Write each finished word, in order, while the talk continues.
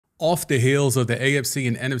Off the heels of the AFC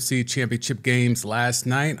and NFC championship games last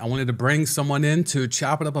night, I wanted to bring someone in to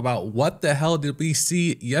chop it up about what the hell did we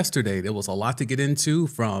see yesterday. There was a lot to get into,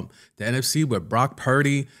 from the NFC with Brock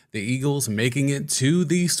Purdy, the Eagles making it to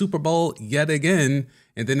the Super Bowl yet again,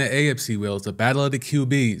 and then the AFC was the battle of the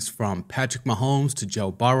QBs from Patrick Mahomes to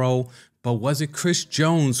Joe Burrow. But was it Chris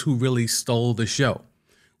Jones who really stole the show?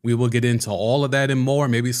 We will get into all of that and more,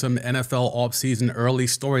 maybe some NFL offseason early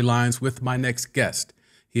storylines with my next guest.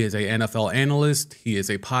 He is an NFL analyst. He is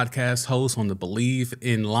a podcast host on the Believe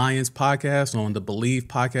in Lions podcast on the Believe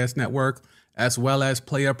Podcast Network, as well as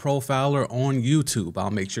player profiler on YouTube. I'll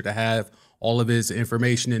make sure to have all of his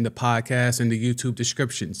information in the podcast and the YouTube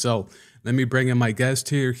description. So let me bring in my guest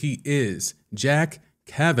here. He is Jack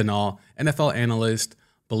Cavanagh, NFL analyst,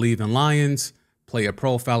 Believe in Lions, player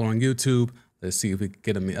profiler on YouTube. Let's see if we can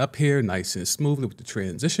get him up here nice and smoothly with the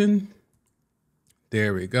transition.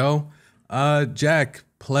 There we go. Jack,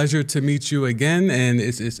 pleasure to meet you again, and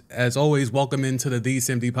it's as always, welcome into the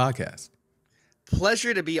DCMD podcast.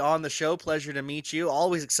 Pleasure to be on the show. Pleasure to meet you.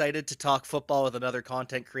 Always excited to talk football with another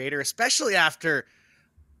content creator, especially after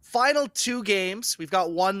final two games. We've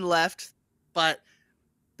got one left, but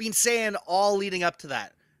been saying all leading up to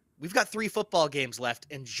that, we've got 3 football games left.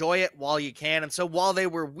 Enjoy it while you can. And so while they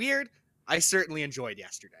were weird, I certainly enjoyed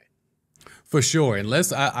yesterday. For sure. And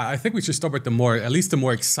I think we should start with at least the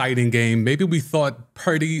more exciting game. Maybe we thought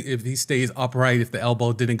Purdy, if he stays upright, if the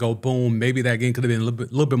elbow didn't go boom, maybe that game could have been a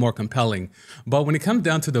little bit more compelling. But when it comes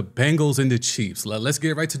down to the Bengals and the Chiefs, let's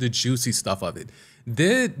get right to the juicy stuff of it.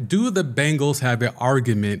 Do the Bengals have an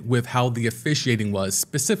argument with how the officiating was,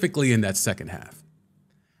 specifically in that second half?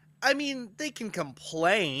 I mean, they can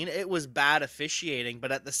complain. It was bad officiating,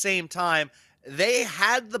 but at the same time, they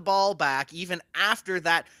had the ball back even after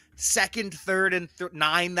that second, third, and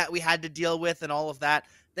 9 that we had to deal with and all of that.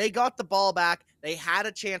 They got the ball back. They had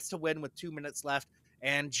a chance to win with 2 minutes left,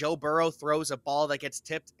 and Joe Burrow throws a ball that gets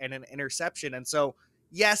tipped and an interception. And so,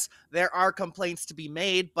 yes, there are complaints to be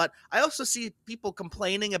made, but I also see people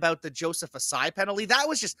complaining about the Joseph Asai penalty. That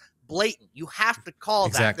was just blatant. You have to call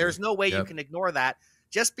that. There's no way you can ignore that.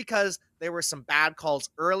 Just because there were some bad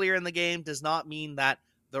calls earlier in the game does not mean that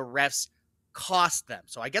the refs cost them.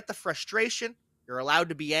 So I get the frustration. You're allowed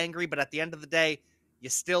to be angry, but at the end of the day, you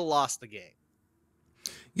still lost the game.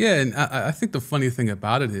 Yeah, and I think the funny thing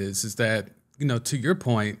about it is that, to your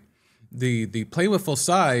point, the play with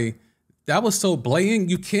Osai, that was so blatant,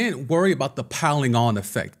 you can't worry about the piling on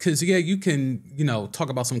effect. Because, yeah, you can, talk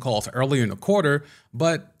about some calls earlier in the quarter,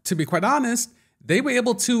 but to be quite honest, they were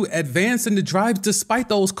able to advance in the drive despite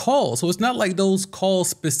those calls. So it's not like those calls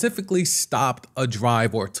specifically stopped a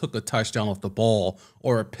drive or took a touchdown off the ball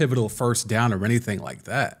or a pivotal first down or anything like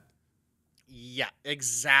that. Yeah,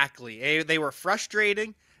 exactly. They were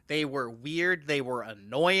frustrating. They were weird. They were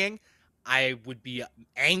annoying. I would be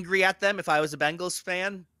angry at them if I was a Bengals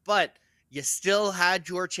fan, but you still had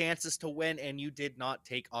your chances to win and you did not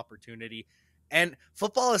take opportunity. And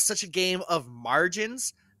football is such a game of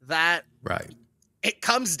margins that it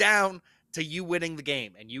comes down to you winning the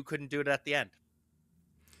game, and you couldn't do it at the end.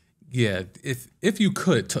 Yeah, if you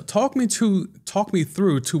could talk me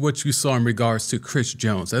through to what you saw in regards to Chris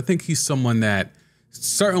Jones. I think he's someone that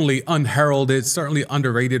certainly unheralded, certainly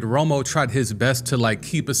underrated. Romo tried his best to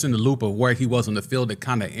keep us in the loop of where he was on the field to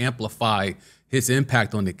kind of amplify his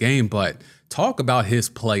impact on the game. But talk about his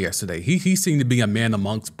play yesterday. He seemed to be a man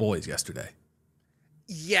amongst boys yesterday.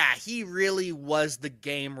 Yeah, he really was the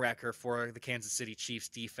game wrecker for the Kansas City Chiefs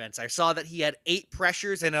defense. I saw that he had 8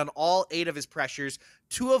 pressures, and on all 8 of his pressures,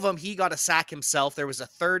 2 of them he got a sack himself. There was a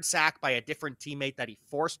 3rd sack by a different teammate that he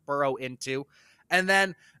forced Burrow into. And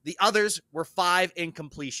then the others were 5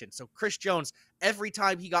 incompletion. So Chris Jones, every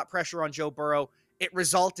time he got pressure on Joe Burrow, it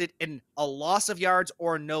resulted in a loss of yards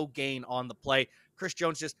or no gain on the play. Chris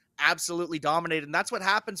Jones just absolutely dominated. And that's what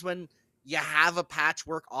happens when you have a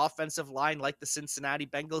patchwork offensive line like the Cincinnati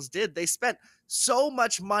Bengals did. They spent so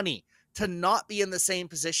much money to not be in the same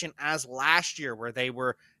position as last year, where they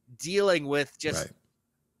were dealing with just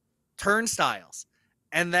turnstiles.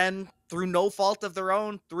 And then through no fault of their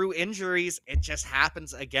own, through injuries, it just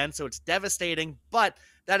happens again. So it's devastating, but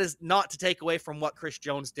that is not to take away from what Chris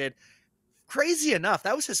Jones did. Crazy enough,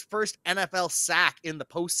 that was his first NFL sack in the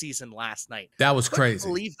postseason last night. That was crazy.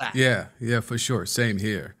 Believe that. Yeah, for sure. Same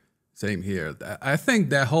here. I think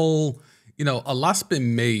that whole, a lot's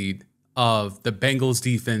been made of the Bengals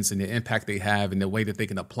defense and the impact they have and the way that they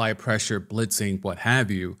can apply pressure, blitzing, what have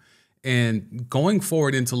you. And going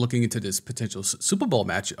forward into looking into this potential Super Bowl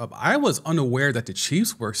matchup, I was unaware that the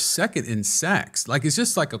Chiefs were second in sacks. It's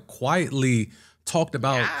just a quietly talked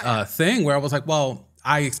about thing where I was like, well,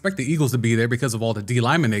 I expect the Eagles to be there because of all the D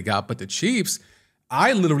linemen they got, but the Chiefs,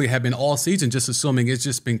 I literally have been all season just assuming it's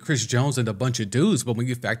just been Chris Jones and a bunch of dudes. But when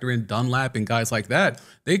you factor in Dunlap and guys like that,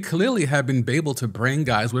 they clearly have been able to bring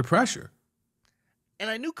guys with pressure. And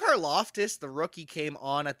I knew Karlaftis, the rookie, came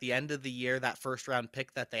on at the end of the year, that first round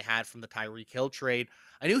pick that they had from the Tyreek Hill trade.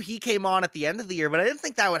 I knew he came on at the end of the year, but I didn't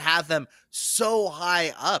think that would have them so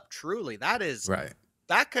high up. Truly, Right.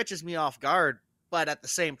 that catches me off guard. But at the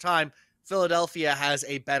same time, Philadelphia has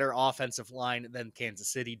a better offensive line than Kansas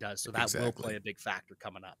City does, so that will play a big factor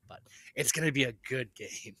coming up. But it's going to be a good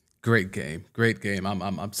game. Great game. Great game.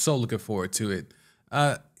 I'm so looking forward to it.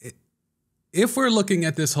 If we're looking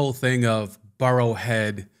at this whole thing of Burrow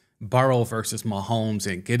versus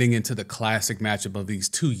Mahomes and getting into the classic matchup of these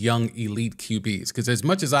two young elite QBs, because as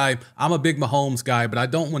much as I'm a big Mahomes guy, but I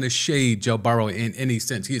don't want to shade Joe Burrow in any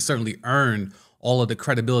sense. He has certainly earned all of the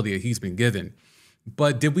credibility that he's been given.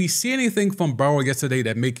 But did we see anything from Burrow yesterday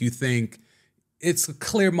that make you think it's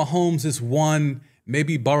clear Mahomes is one,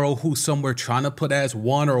 maybe Burrow, who's somewhere trying to put as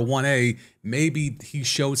 1 or 1A, maybe he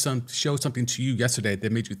showed something to you yesterday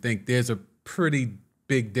that made you think there's a pretty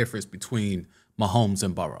big difference between Mahomes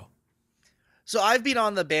and Burrow? So I've been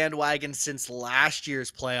on the bandwagon since last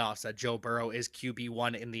year's playoffs that Joe Burrow is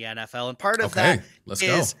QB1 in the NFL. And part of that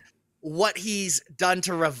is what he's done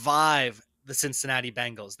to revive the Cincinnati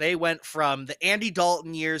Bengals. They went from the Andy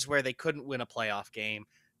Dalton years where they couldn't win a playoff game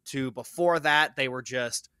to before that, they were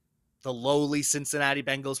just the lowly Cincinnati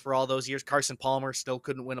Bengals for all those years. Carson Palmer still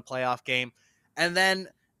couldn't win a playoff game. And then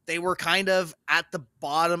they were kind of at the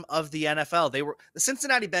bottom of the NFL. The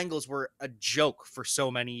Cincinnati Bengals were a joke for so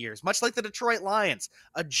many years, much like the Detroit Lions,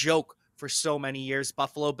 a joke for so many years.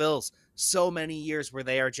 Buffalo Bills, so many years where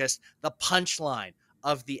they are just the punchline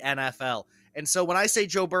of the NFL. And so when I say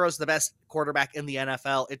Joe Burrow's the best quarterback in the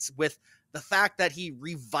NFL, it's with the fact that he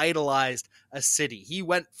revitalized a city. He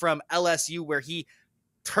went from LSU, where he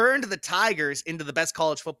turned the Tigers into the best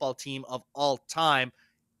college football team of all time,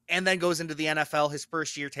 and then goes into the NFL. His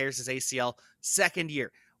first year, tears his ACL. Second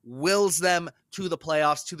year, wills them to the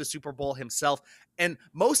playoffs, to the Super Bowl himself. And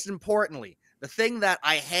most importantly, the thing that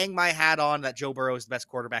I hang my hat on that Joe Burrow is the best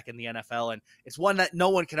quarterback in the NFL, and it's one that no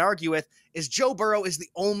one can argue with, is Joe Burrow is the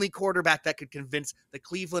only quarterback that could convince the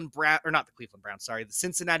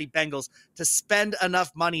Cincinnati Bengals to spend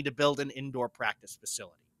enough money to build an indoor practice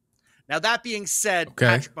facility. Now, that being said,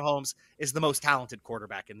 Patrick Mahomes is the most talented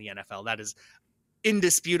quarterback in the NFL. That is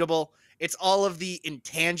indisputable. It's all of the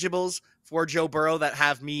intangibles for Joe Burrow that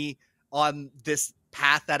have me on this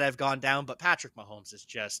path that I've gone down, but Patrick Mahomes is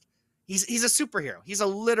just, he's a superhero. He's a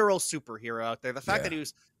literal superhero out there. The fact that he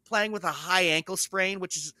was playing with a high ankle sprain,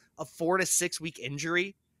 which is a 4 to 6 week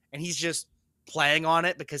injury, and he's just playing on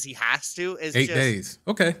it because he has to, is 8 days.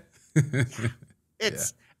 Okay.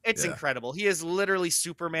 It's incredible. He is literally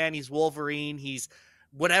Superman. He's Wolverine. He's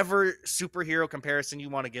whatever superhero comparison you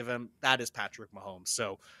want to give him. That is Patrick Mahomes.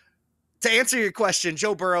 So to answer your question,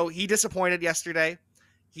 Joe Burrow, he disappointed yesterday.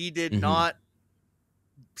 He did not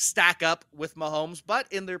stack up with Mahomes,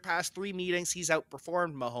 but in their past 3 meetings, he's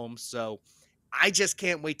outperformed Mahomes. So I just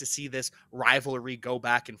can't wait to see this rivalry go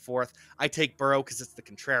back and forth. I take Burrow because it's the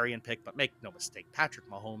contrarian pick, but make no mistake, Patrick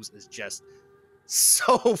Mahomes is just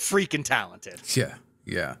so freaking talented.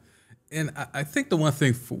 Yeah. And I think the one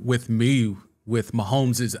thing with me with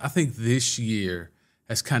Mahomes is I think this year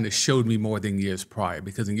has kind of showed me more than years prior,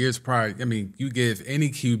 because in years prior, I mean, you give any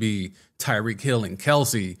QB, Tyreek Hill and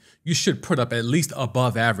Kelsey, you should put up at least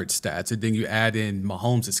above average stats. And then you add in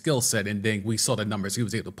Mahomes' skill set, and then we saw the numbers. He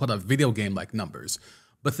was able to put up video game-like numbers.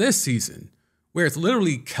 But this season, where it's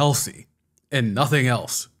literally Kelsey and nothing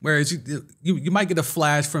else, whereas you might get a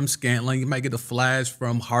flash from Scantling, you might get a flash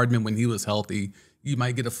from Hardman when he was healthy, you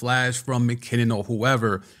might get a flash from McKinnon or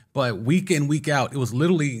whoever, but week in, week out, it was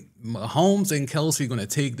literally Mahomes and Kelsey going to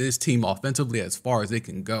take this team offensively as far as they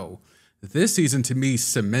can go. This season, to me,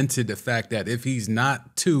 cemented the fact that if he's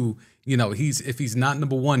not 2, if he's not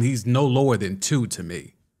number 1, he's no lower than 2 to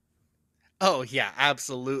me. Oh, yeah,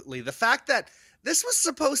 absolutely. The fact that this was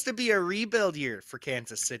supposed to be a rebuild year for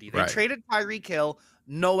Kansas City. They traded Tyreek Hill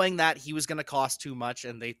knowing that he was going to cost too much,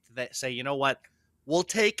 and they say, you know what, we'll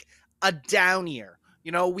take a down year.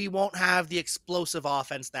 We won't have the explosive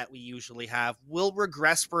offense that we usually have. We'll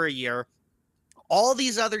regress for a year. All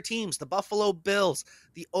these other teams, the Buffalo Bills,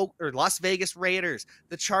 the Las Vegas Raiders,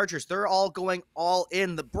 the Chargers, they're all going all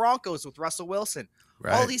in. The Broncos with Russell Wilson.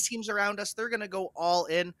 All these teams around us, they're going to go all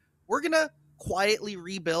in. We're going to quietly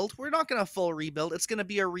rebuild. We're not going to full rebuild. It's going to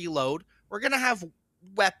be a reload. We're going to have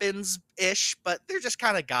weapons-ish, but they're just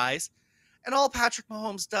kind of guys. And all Patrick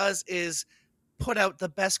Mahomes does is put out the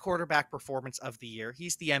best quarterback performance of the year.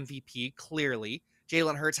 He's the MVP, clearly.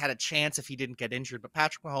 Jalen Hurts had a chance if he didn't get injured, but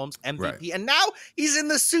Patrick Mahomes, Right. MVP. And now he's in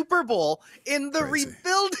the Super Bowl in the Crazy.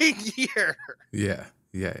 rebuilding year. Yeah.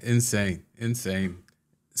 Yeah. Insane.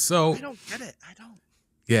 So I don't get it. I don't.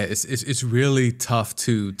 yeah, it's really tough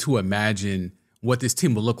to imagine what this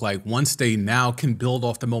team will look like once they now can build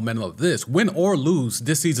off the momentum of this. Win or lose,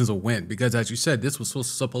 this season's a win because, as you said, this was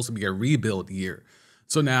supposed to be a rebuild year.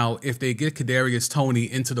 So now, if they get Kadarius Toney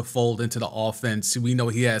into the fold, into the offense, we know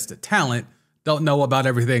he has the talent. Don't know about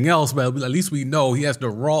everything else, but at least we know he has the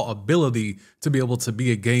raw ability to be able to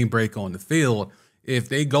be a game breaker on the field. If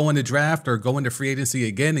they go in the draft or go into free agency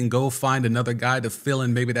again and go find another guy to fill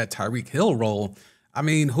in maybe that Tyreek Hill role, I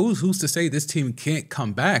mean, who's to say this team can't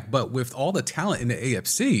come back? But with all the talent in the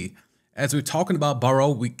AFC, as we're talking about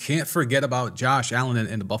Burrow, we can't forget about Josh Allen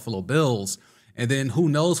and the Buffalo Bills. And then who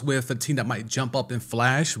knows with a team that might jump up and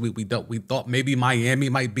flash? We thought maybe Miami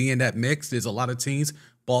might be in that mix. There's a lot of teams.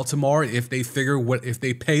 Baltimore, if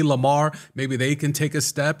they pay Lamar, maybe they can take a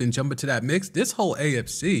step and jump into that mix. This whole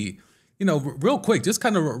AFC, real quick, just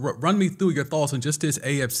kind of run me through your thoughts on just this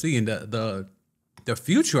AFC and the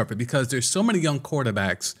future of it, because there's so many young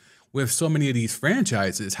quarterbacks with so many of these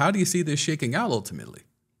franchises. How do you see this shaking out ultimately?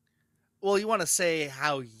 Well, you want to say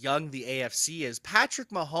how young the AFC is. Patrick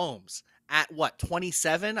Mahomes at what,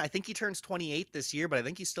 27? I think he turns 28 this year, but I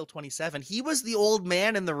think he's still 27. He was the old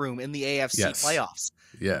man in the room in the AFC playoffs.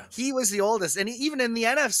 Yeah. He was the oldest. And even in the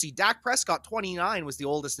NFC, Dak Prescott, 29, was the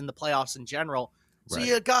oldest in the playoffs in general. So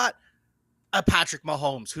you got a Patrick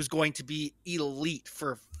Mahomes who's going to be elite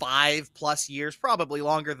for 5+ years, probably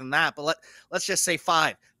longer than that, but let's just say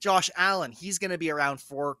 5. Josh Allen, he's going to be around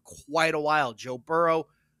for quite a while. Joe Burrow,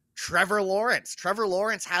 Trevor Lawrence. Trevor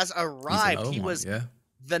Lawrence has arrived. He was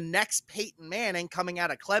the next Peyton Manning coming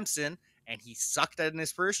out of Clemson, and he sucked in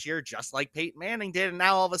his first year just like Peyton Manning did, and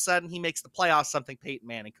now all of a sudden he makes the playoffs, something Peyton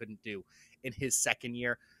Manning couldn't do in his second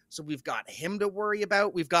year. So we've got him to worry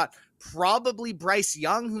about. We've got probably Bryce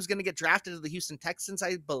Young, who's going to get drafted to the Houston Texans,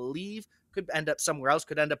 I believe. Could end up somewhere else,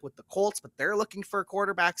 could end up with the Colts, but they're looking for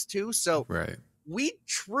quarterbacks too. So we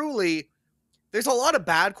truly, there's a lot of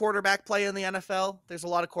bad quarterback play in the NFL. There's a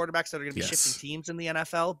lot of quarterbacks that are going to be shifting teams in the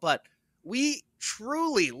NFL, but we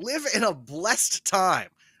truly live in a blessed time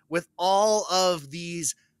with all of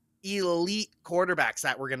these elite quarterbacks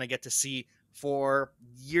that we're going to get to see for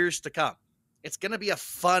years to come. It's going to be a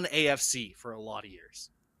fun AFC for a lot of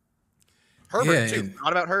years. Herbert, too.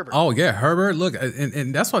 Not about Herbert. Oh, yeah, Herbert. Look,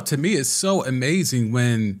 and that's what, to me, is so amazing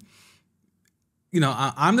when,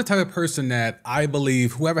 I'm the type of person that I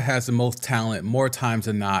believe whoever has the most talent more times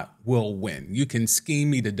than not will win. You can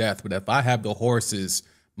scheme me to death, but if I have the horses,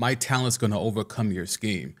 my talent's going to overcome your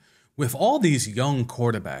scheme. With all these young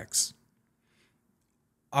quarterbacks,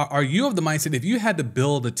 are you of the mindset, if you had to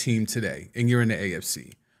build a team today and you're in the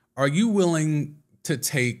AFC, are you willing to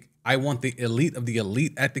take, I want the elite of the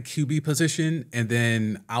elite at the QB position, and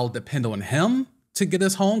then I'll depend on him to get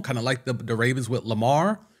us home, kind of like the Ravens with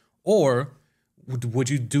Lamar? Or would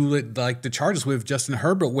you do it like the Chargers with Justin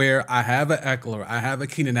Herbert, where I have a Eckler, I have a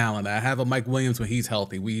Keenan Allen, I have a Mike Williams when he's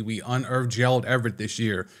healthy. We unearthed Gerald Everett this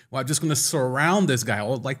year. Well, I'm just going to surround this guy,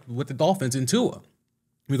 like with the Dolphins in Tua.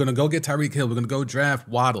 We're going to go get Tyreek Hill. We're going to go draft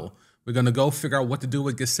Waddle. We're going to go figure out what to do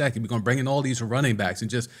with Gesicki. We're going to bring in all these running backs and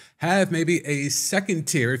just have maybe a second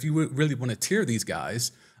tier, if you really want to tier these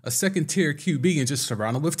guys, a second tier QB and just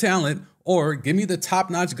surround them with talent, or give me the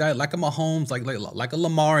top-notch guy like a Mahomes, like a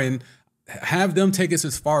Lamar, and have them take us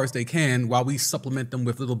as far as they can while we supplement them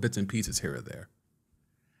with little bits and pieces here or there.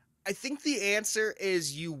 I think the answer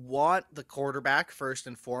is you want the quarterback first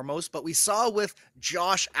and foremost, but we saw with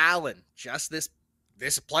Josh Allen just this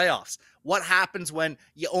playoffs, what happens when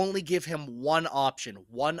you only give him one option,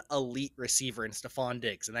 one elite receiver in Stephon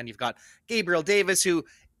Diggs, and then you've got Gabriel Davis, who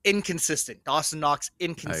inconsistent, Dawson Knox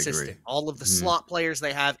inconsistent, all of the slot players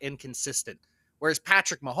they have inconsistent. Whereas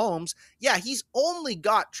Patrick Mahomes, he's only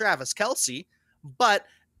got Travis Kelce, but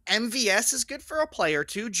MVS is good for a play or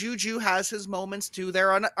two. Juju has his moments too.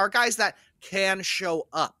 There are guys that can show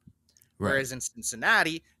up. Whereas in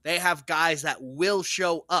Cincinnati, they have guys that will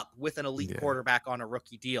show up with an elite quarterback on a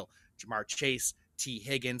rookie deal. Jamar Chase, T.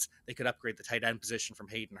 Higgins. They could upgrade the tight end position from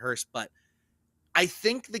Hayden Hurst. But I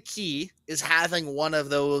think the key is having one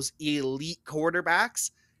of those elite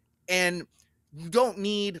quarterbacks. And you don't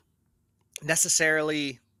need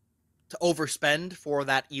necessarily to overspend for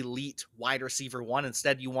that elite wide receiver one.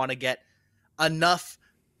 Instead, you want to get enough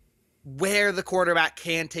where the quarterback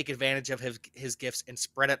can take advantage of his gifts and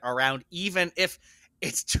spread it around, even if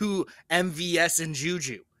it's to MVS and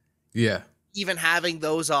Juju. Yeah. Even having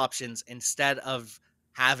those options instead of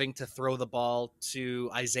having to throw the ball to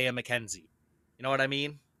Isaiah McKenzie. You know what I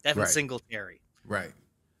mean? Devin Singletary. Right.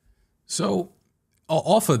 So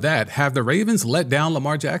off of that, have the Ravens let down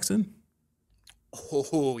Lamar Jackson?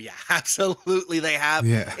 Oh, yeah, absolutely. They have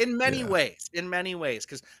Yeah. Yeah. in many ways,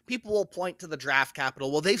 because people will point to the draft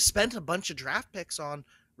capital. Well, they've spent a bunch of draft picks on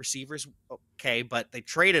receivers. Okay, but they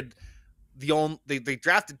drafted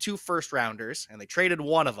 2 first rounders and they traded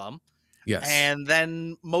one of them. Yes. And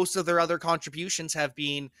then most of their other contributions have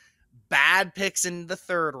been bad picks in the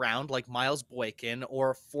 3rd round, like Miles Boykin,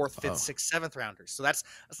 or 4th, 5th, Oh, 6th, 7th rounders. So that's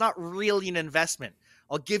not really an investment.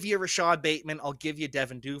 I'll give you Rashad Bateman, I'll give you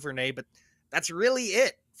Devin Duvernay, but that's really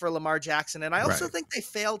it for Lamar Jackson. And I also right. think they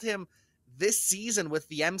failed him this season with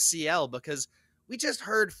the MCL, because we just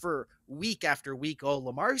heard for week after week, oh,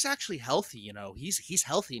 Lamar's actually healthy. He's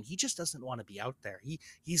healthy and he just doesn't want to be out there.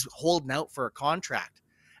 He's holding out for a contract.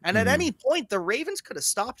 And at Hmm. any point, the Ravens could have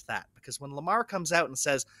stopped that, because when Lamar comes out and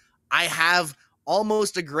says, I have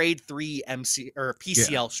almost a grade 3 MC or Yeah.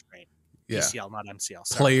 PCL strain, Yeah. PCL, not MCL,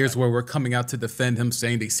 sorry, Players but where we're coming out to defend him,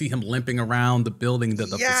 saying they see him limping around the building, the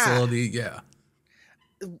yeah, facility. Yeah.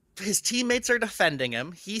 his teammates are defending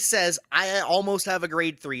him. He says, I almost have a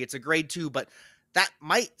grade 3. It's a grade 2, but that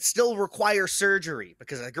might still require surgery,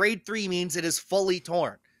 because a grade 3 means it is fully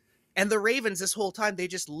torn. And the Ravens, this whole time, they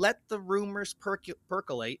just let the rumors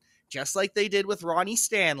percolate, just like they did with Ronnie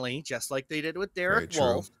Stanley, just like they did with Very Derek true.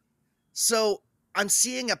 Wolfe. So I'm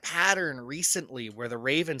seeing a pattern recently where the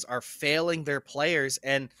Ravens are failing their players,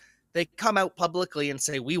 and they come out publicly and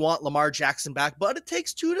say, we want Lamar Jackson back, but it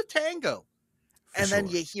takes 2 to tango. For And then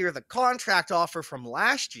sure. you hear the contract offer from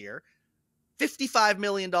last year, $55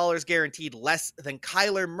 million guaranteed, less than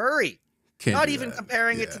Kyler Murray. Can't Not do even that.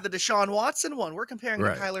 comparing it to Yeah. the Deshaun Watson one. We're comparing to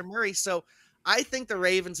Right. Kyler Murray. So I think the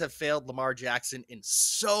Ravens have failed Lamar Jackson in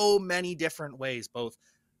so many different ways, both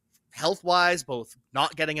health wise, both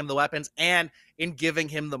not getting him the weapons, and in giving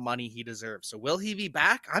him the money he deserves. So will he be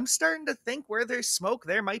back? I'm starting to think where there's smoke,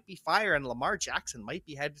 there might be fire, and Lamar Jackson might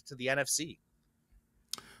be headed to the NFC.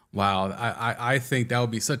 Wow, I think that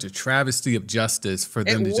would be such a travesty of justice for It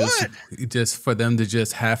them to would.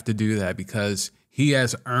 just have to do that, because he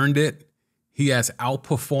has earned it. He has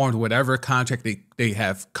outperformed whatever contract they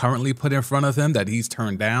have currently put in front of him that he's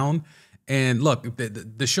turned down. And look,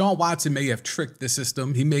 Deshaun Watson may have tricked the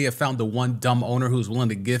system. He may have found the one dumb owner who's willing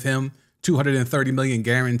to give him 230 million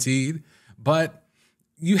guaranteed, but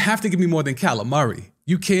you have to give me more than Kyler Murray.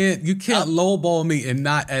 You can't Yep. lowball me and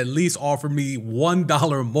not at least offer me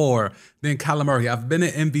 $1 more than Kyler Murray. I've been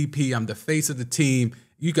an MVP. I'm the face of the team.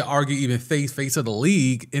 You could argue even face of the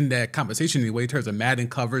league in that conversation anyway, in terms of Madden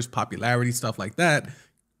covers, popularity, stuff like that.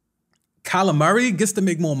 Kyler Murray gets to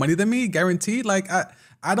make more money than me, guaranteed. Like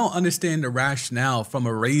I don't understand the rationale from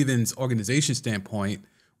a Ravens organization standpoint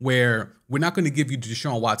where we're not going to give you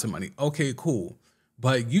Deshaun Watson money. Okay, cool.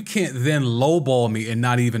 But you can't then lowball me and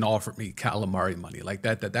not even offer me Kyler Murray money. Like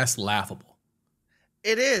that's laughable.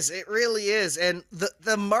 It is. It really is. And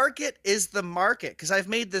the market is the market, because I've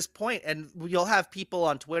made this point, and you'll have people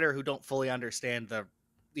on Twitter who don't fully understand the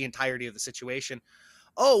entirety of the situation.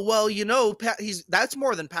 Oh, well, that's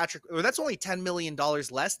more than Patrick, or that's only $10 million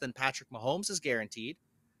less than Patrick Mahomes is guaranteed.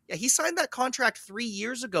 Yeah, he signed that contract 3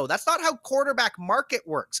 years ago. That's not how quarterback market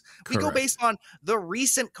works. We go Correct. based on the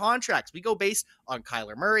recent contracts. We go based on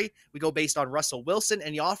Kyler Murray. We go based on Russell Wilson,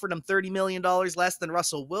 and you offered him $30 million less than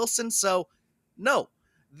Russell Wilson. So, no,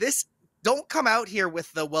 this don't come out here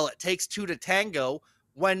with the, well, it takes 2 to tango,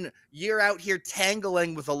 when you're out here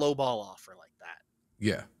tangling with a low ball offer like that.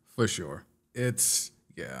 Yeah, for sure. It's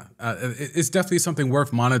definitely something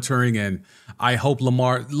worth monitoring, and I hope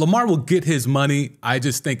Lamar will get his money. I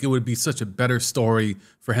just think it would be such a better story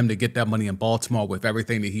for him to get that money in Baltimore with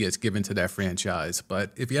everything that he has given to that franchise.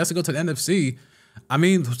 But if he has to go to the NFC, I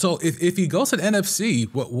mean, so if he goes to the NFC,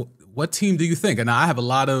 what team do you think? And I have a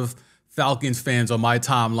lot of Falcons fans on my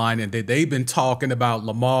timeline, and they've been talking about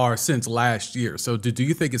Lamar since last year. So do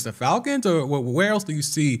you think it's the Falcons, or where else do you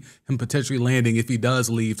see him potentially landing if he does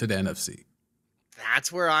leave to the NFC?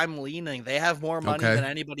 That's where I'm leaning. They have more money Okay. than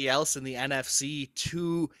anybody else in the NFC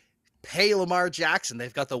to pay Lamar Jackson.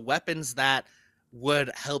 They've got the weapons that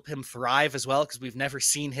would help him thrive as well, because we've never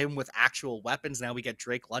seen him with actual weapons. Now we get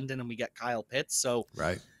Drake London and we get Kyle Pitts. So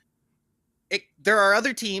Right. there are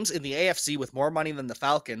other teams in the AFC with more money than the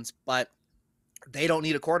Falcons, but they don't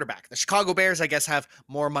need a quarterback. The Chicago Bears, I guess, have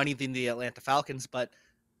more money than the Atlanta Falcons, but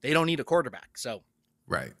they don't need a quarterback. So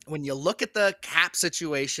Right. when you look at the cap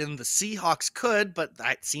situation, the Seahawks could, but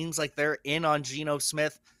that seems like they're in on Geno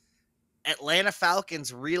Smith. Atlanta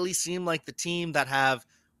Falcons really seem like the team that have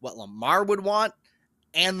what Lamar would want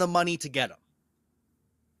and the money to get him.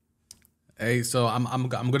 Hey, so I'm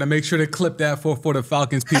gonna make sure to clip that for the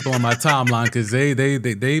Falcons people on my timeline, because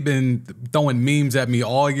they've been throwing memes at me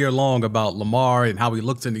all year long about Lamar and how he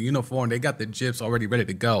looks in the uniform. They got the gifs already ready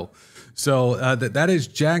to go. So that is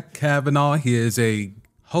Jack Cavanagh. He is a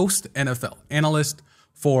host, NFL analyst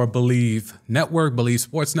for Believe Network, Believe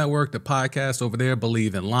Sports Network, the podcast over there,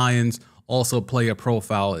 Believe in Lions. Also play a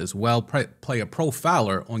profile as well, play a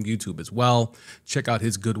profiler on YouTube as well. Check out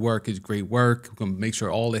his good work, his great work. We're going to make sure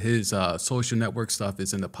all of his social network stuff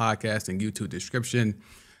is in the podcast and YouTube description.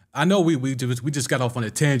 I know we just got off on a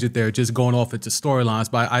tangent there, just going off into storylines,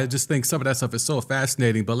 but I just think some of that stuff is so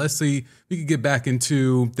fascinating. But let's see, we can get back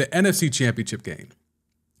into the NFC Championship game.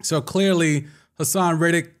 So clearly, Hassan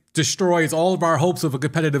Reddick destroys all of our hopes of a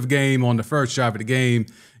competitive game on the first drive of the game.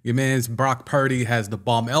 Your man's Brock Purdy has the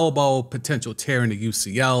bum elbow, potential tear in the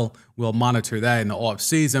UCL. We'll monitor that in the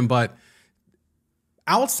offseason. But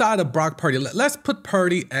outside of Brock Purdy, let's put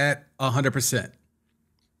Purdy at 100%.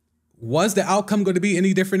 Was the outcome going to be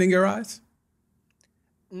any different in your eyes?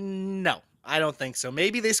 No, I don't think so.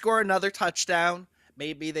 Maybe they score another touchdown.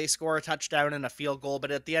 Maybe they score a touchdown and a field goal. But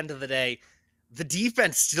at the end of the day, the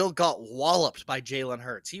defense still got walloped by Jalen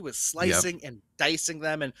Hurts. He was slicing and dicing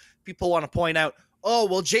them. And people want to point out, oh,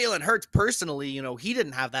 well, Jalen Hurts personally, he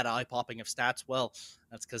didn't have that eye-popping of stats. Well,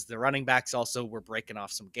 that's because the running backs also were breaking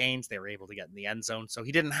off some gains. They were able to get in the end zone. So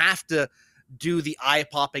he didn't have to do the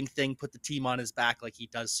eye-popping thing, put the team on his back like he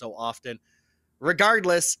does so often.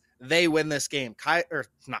 Regardless, they win this game.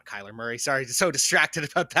 Not Kyler Murray. Sorry, so distracted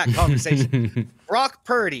about that conversation. Brock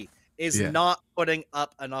Purdy is not putting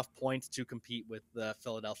up enough points to compete with the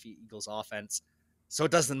Philadelphia Eagles offense. So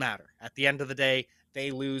it doesn't matter. At the end of the day,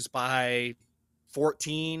 they lose by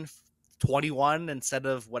 14, 21 instead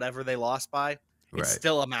of whatever they lost by. It's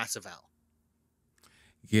still a massive L.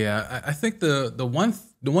 Yeah, I think the one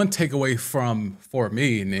takeaway for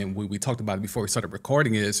me, and we talked about it before we started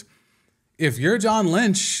recording, is if you're John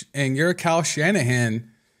Lynch and you're Kyle Shanahan,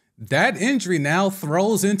 that injury now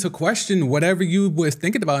throws into question whatever you was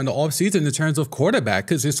thinking about in the offseason in terms of quarterback,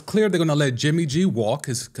 because it's clear they're going to let Jimmy G walk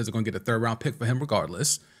because they're going to get a third-round pick for him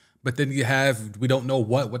regardless. But then we don't know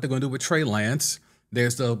what they're going to do with Trey Lance.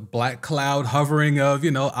 There's the black cloud hovering of,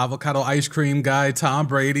 avocado ice cream guy Tom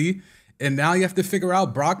Brady. And now you have to figure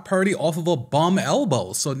out Brock Purdy off of a bum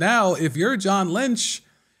elbow. So now if you're John Lynch,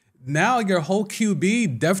 now your whole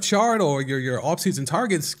QB depth chart or your offseason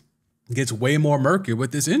targets gets way more murky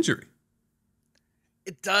with this injury.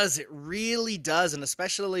 It does. It really does. And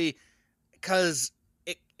especially because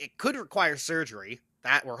it could require surgery.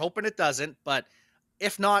 That we're hoping it doesn't. But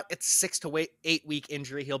if not, it's 6 to 8 week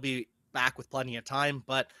injury. He'll be back with plenty of time.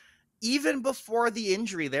 But even before the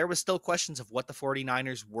injury, there was still questions of what the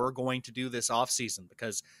 49ers were going to do this offseason,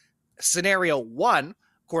 because scenario one,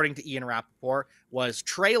 according to Ian Rappaport, was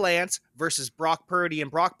Trey Lance versus Brock Purdy. And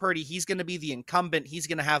Brock Purdy, he's going to be the incumbent. He's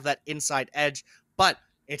going to have that inside edge, but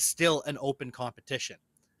it's still an open competition.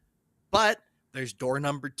 But there's door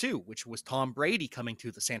number two, which was Tom Brady coming to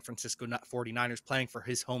the San Francisco 49ers, playing for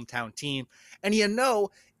his hometown team. And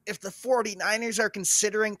if the 49ers are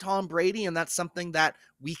considering Tom Brady and that's something that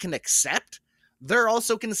we can accept, they're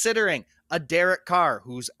also considering a Derek Carr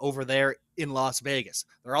who's over there in Las Vegas.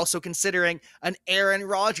 They're also considering an Aaron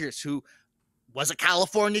Rodgers who was a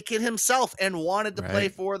California kid himself and wanted to play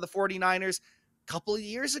for the 49ers a couple of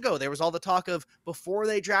years ago. There was all the talk of before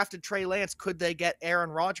they drafted Trey Lance, could they get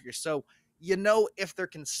Aaron Rodgers? So, if they're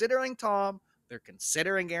considering Tom, they're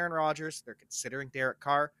considering Aaron Rodgers, they're considering Derek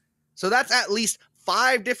Carr. So that's at least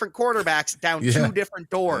 5 different quarterbacks down 2 different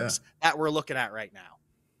doors that we're looking at right now.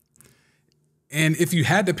 And if you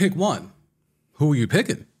had to pick one, who are you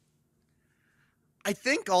picking? I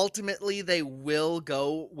think ultimately they will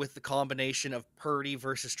go with the combination of Purdy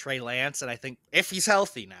versus Trey Lance. And I think if he's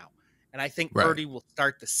healthy now, and I think Purdy will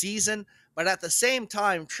start the season. But at the same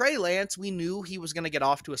time, Trey Lance, we knew he was going to get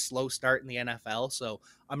off to a slow start in the NFL. So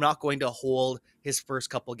I'm not going to hold his first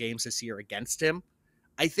couple games this year against him.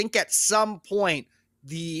 I think at some point,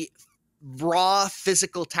 the raw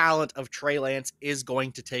physical talent of Trey Lance is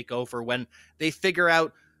going to take over when they figure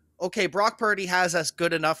out, okay, Brock Purdy has us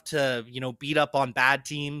good enough to, beat up on bad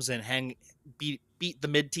teams and beat the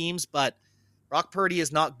mid teams, but Brock Purdy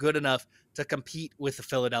is not good enough to compete with the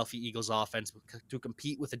Philadelphia Eagles offense, to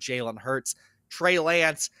compete with a Jalen Hurts. Trey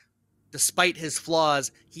Lance, despite his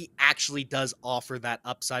flaws, he actually does offer that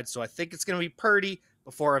upside. So I think it's going to be Purdy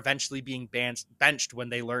before eventually being benched when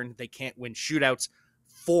they learn they can't win shootouts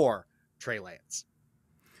for Trey Lance.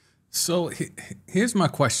 So here's my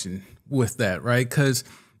question with that, right? Because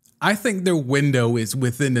I think their window is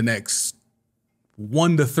within the next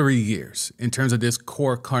 1 to 3 years in terms of this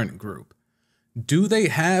core current group. Do they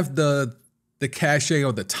have the the cachet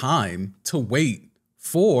or the time to wait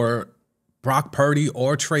for Brock Purdy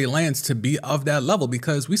or Trey Lance to be of that level,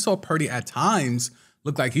 because we saw Purdy at times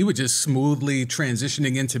look like he was just smoothly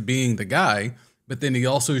transitioning into being the guy, but then he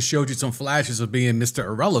also showed you some flashes of being Mr.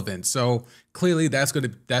 Irrelevant. So clearly that's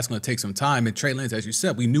gonna take some time. And Trey Lance, as you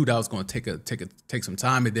said, we knew that was going to take some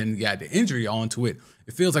time, and then you add the injury onto it.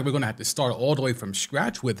 It feels like we're going to have to start all the way from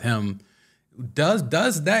scratch with him. Does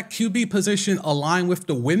that QB position align with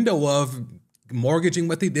the window of mortgaging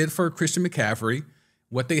what they did for Christian McCaffrey,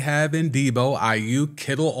 what they have in Debo, Ayuk,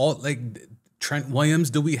 Kittle, all like Trent Williams?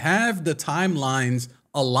 Do we have the timelines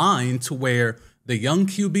aligned to where the young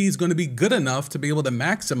QB is going to be good enough to be able to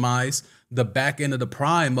maximize the back end of the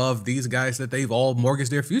prime of these guys that they've all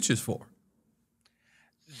mortgaged their futures for?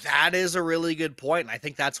 That is a really good point. And I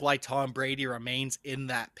think that's why Tom Brady remains in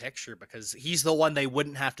that picture, because he's the one they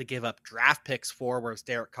wouldn't have to give up draft picks for, whereas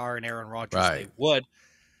Derek Carr and Aaron Rodgers, they would.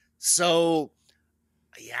 So,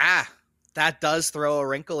 yeah, that does throw a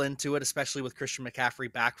wrinkle into it, especially with Christian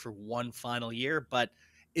McCaffrey back for one final year. But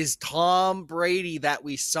is Tom Brady that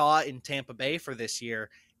we saw in Tampa Bay for this year,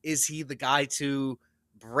 is he the guy to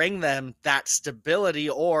bring them that stability,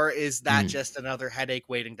 or is that just another headache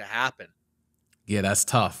waiting to happen? Yeah, that's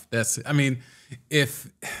tough. I mean, if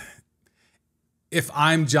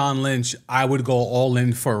I'm John Lynch, I would go all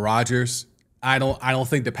in for Rodgers. I don't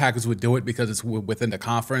think the Packers would do it because it's within the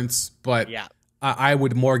conference, but yeah, I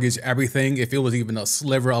would mortgage everything if it was even a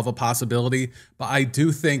sliver of a possibility. But I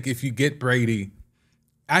do think if you get Brady,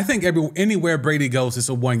 I think anywhere Brady goes, it's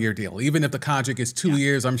a 1-year deal. Even if the contract is 2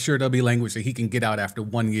 years, I'm sure there'll be language that he can get out after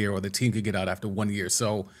 1 year, or the team could get out after 1 year.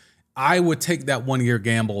 So I would take that 1-year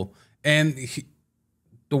gamble. And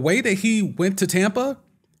the way that he went to Tampa,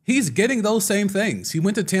 he's getting those same things. He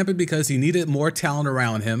went to Tampa because he needed more talent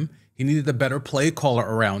around him. He needed a better play caller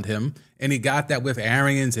around him. And he got that with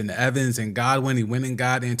Arians and Evans and Godwin. He went and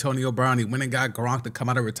got Antonio Brown. He went and got Gronk to come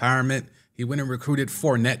out of retirement. He went and recruited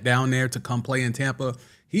Fournette down there to come play in Tampa.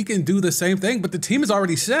 He can do the same thing, but the team is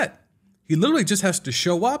already set. He literally just has to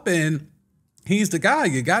show up, and he's the guy.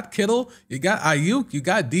 You got Kittle, you got Ayuk, you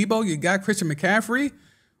got Debo, you got Christian McCaffrey.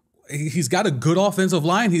 He's got a good offensive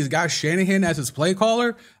line. He's got Shanahan as his play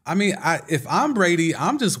caller. I mean, if I'm Brady,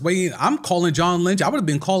 I'm just waiting. I'm calling John Lynch. I would have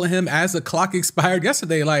been calling him as the clock expired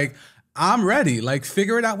yesterday. Like, I'm ready. Like,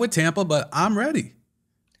 figure it out with Tampa, but I'm ready.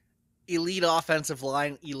 Elite offensive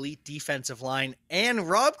line, elite defensive line, and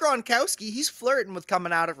Rob Gronkowski, he's flirting with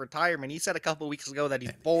coming out of retirement. He said a couple weeks ago that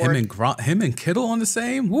he's bored. Him and Kittle on the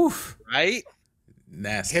same? Woof. Right?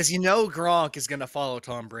 Nasty. Because Gronk is going to follow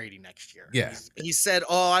Tom Brady next year. Yeah. He said,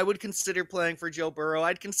 I would consider playing for Joe Burrow.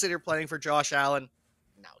 I'd consider playing for Josh Allen.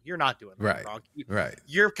 No, you're not doing that, Gronk. Right.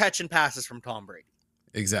 You're catching passes from Tom Brady.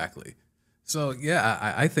 Exactly. So,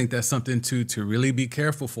 yeah, I think that's something to really be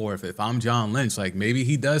careful for if I'm John Lynch. Like, maybe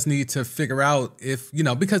he does need to figure out if,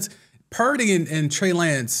 because Purdy and Trey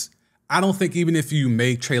Lance, I don't think even if you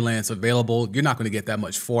make Trey Lance available, you're not going to get that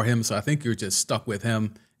much for him. So I think you're just stuck with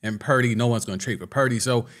him. And Purdy, no one's going to trade for Purdy.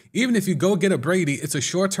 So even if you go get a Brady, it's a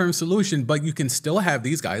short-term solution, but you can still have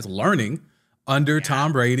these guys learning under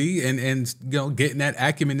Tom Brady and getting that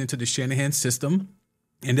acumen into the Shanahan system.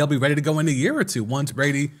 And they'll be ready to go in a year or two once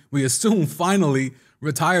Brady, we assume, finally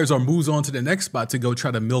retires or moves on to the next spot to go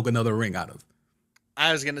try to milk another ring out of.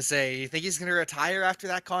 I was going to say, you think he's going to retire after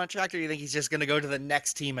that contract, or you think he's just going to go to the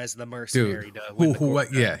next team as the mercenary?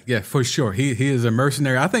 Yeah, for sure. He is a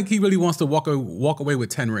mercenary. I think he really wants to walk away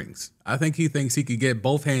with 10 rings. I think he thinks he could get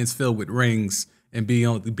both hands filled with rings and be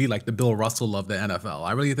like the Bill Russell of the NFL.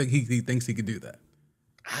 I really think he thinks he could do that.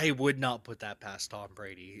 I would not put that past Tom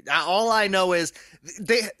Brady. All I know is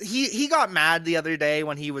he got mad the other day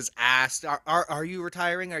when he was asked, are you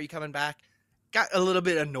retiring? Are you coming back? Got a little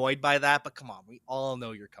bit annoyed by that, but come on, we all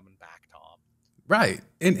know you're coming back, Tom. Right.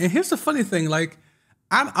 And here's the funny thing, like,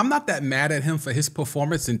 I'm not that mad at him for his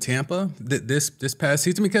performance in Tampa this past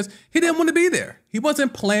season, because he didn't want to be there. He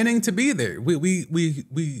wasn't planning to be there.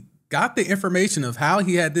 We got the information of how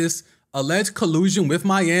he had this alleged collusion with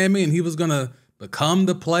Miami, and he was gonna become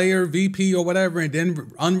the player VP or whatever, and then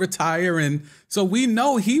unretire. And so we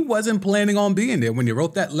know he wasn't planning on being there. When he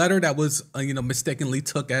wrote that letter that was, mistakenly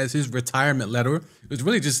took as his retirement letter, it was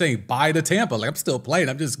really just saying bye to Tampa. Like, I'm still playing.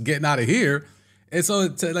 I'm just getting out of here. And so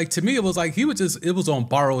to me, it was like it was on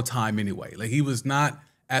borrowed time anyway. Like, he was not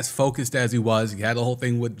as focused as he was. He had the whole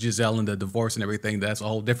thing with Giselle and the divorce and everything. That's a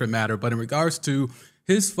whole different matter. But in regards to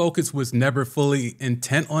his focus was never fully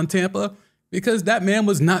intent on Tampa, because that man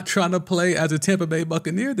was not trying to play as a Tampa Bay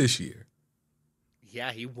Buccaneer this year.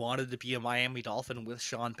 Yeah, he wanted to be a Miami Dolphin with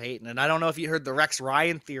Sean Payton. And I don't know if you heard the Rex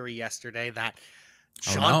Ryan theory yesterday that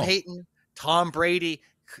Sean Payton, Tom Brady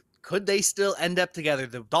Could they still end up together?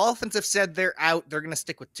 The Dolphins have said they're out. They're going to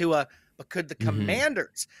stick with Tua. But could the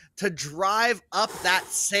Commanders, to drive up that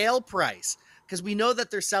sale price, because we know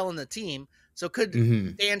that they're selling the team, so could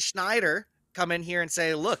Dan Schneider come in here and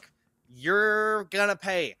say, look, you're going to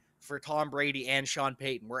pay for Tom Brady and Sean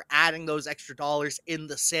Payton. We're adding those extra dollars in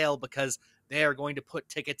the sale because they are going to put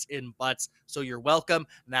tickets in butts. So you're welcome.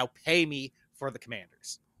 Now pay me for the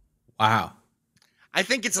Commanders. Wow. I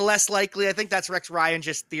think it's less likely. I think that's Rex Ryan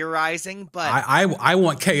just theorizing, but I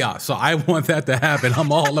want chaos. So I want that to happen.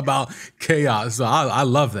 I'm all about chaos. So I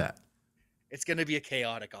love that. It's going to be a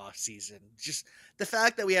chaotic offseason. Just the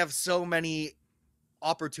fact that we have so many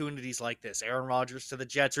opportunities like this, Aaron Rodgers to the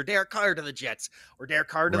Jets, or Derek Carr to the Jets, or Derek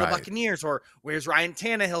Carr to the Buccaneers, or where's Ryan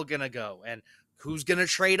Tannehill going to go? And who's going to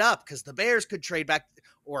trade up? Because the Bears could trade back,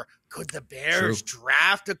 or could the Bears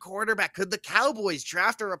draft a quarterback? Could the Cowboys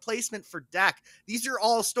draft a replacement for Dak? These are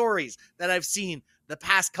all stories that I've seen the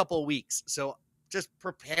past couple of weeks. So just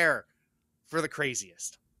prepare for the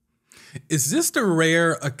craziest. Is this the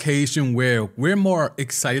rare occasion where we're more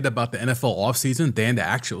excited about the NFL offseason than the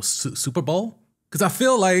actual Super Bowl? Because I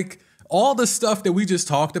feel like all the stuff that we just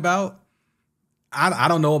talked about, I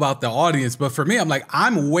don't know about the audience, but for me, I'm like,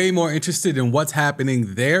 I'm way more interested in what's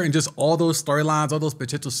happening there and just all those storylines, all those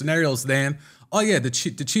potential scenarios than, oh yeah, the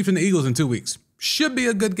Chiefs and the Eagles in 2 weeks. Should be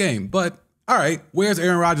a good game. But all right, where's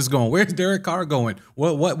Aaron Rodgers going? Where's Derek Carr going?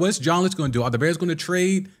 What's John Lynch going to do? Are the Bears going to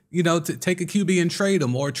trade, to take a QB and trade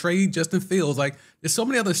him, or trade Justin Fields? Like, there's so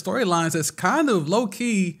many other storylines that's kind of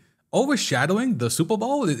low-key overshadowing the Super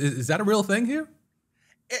Bowl. Is that a real thing here?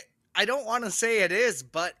 I don't want to say it is,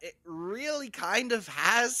 but it really kind of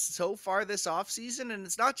has so far this offseason. And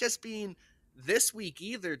it's not just being this week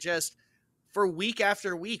either. Just for week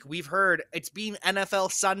after week, we've heard it's been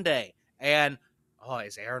NFL Sunday. And,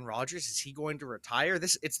 is Aaron Rodgers, is he going to retire?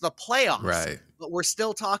 It's the playoffs. Right. But we're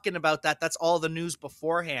still talking about that. That's all the news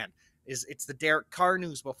beforehand. It's the Derek Carr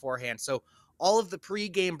news beforehand. So all of the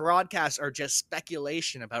pregame broadcasts are just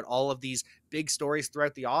speculation about all of these big stories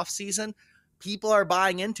throughout the offseason. People are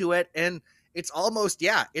buying into it, and it's almost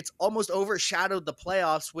overshadowed the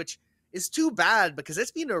playoffs, which is too bad because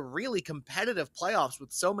it's been a really competitive playoffs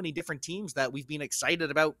with so many different teams that we've been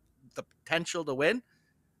excited about the potential to win.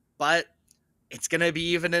 But it's going to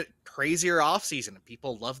be even a crazier offseason, and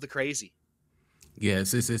people love the crazy.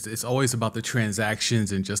 Yes, it's always about the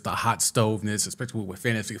transactions and just the hot stoveness, especially with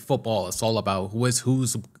fantasy football. It's all about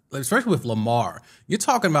who's, especially with Lamar. You're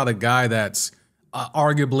talking about a guy that's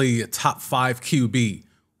arguably a top 5 QB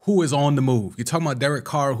who is on the move. You're talking about Derek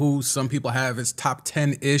Carr, who some people have as top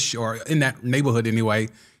 10-ish or in that neighborhood anyway.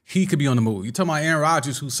 He could be on the move. You're talking about Aaron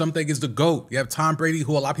Rodgers, who some think is the GOAT. You have Tom Brady,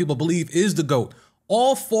 who a lot of people believe is the GOAT.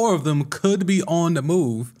 All 4 of them could be on the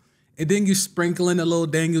move. And then you're sprinkling a little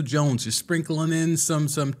Daniel Jones. You're sprinkling in some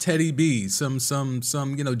Teddy B, some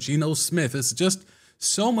Geno Smith. It's just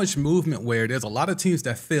so much movement where there's a lot of teams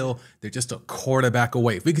that feel they're just a quarterback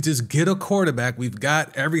away. If we could just get a quarterback, we've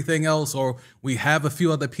got everything else, or we have a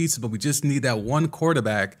few other pieces, but we just need that one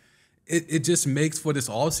quarterback. It just makes for this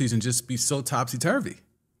offseason just be so topsy-turvy.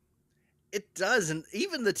 It does, and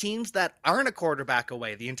even the teams that aren't a quarterback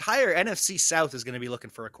away, the entire NFC South is going to be looking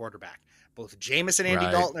for a quarterback. Both Jameis and Andy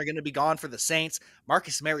Dalton are going to be gone for the Saints.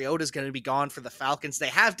 Marcus Mariota is going to be gone for the Falcons. They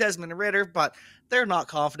have Desmond Ridder, but they're not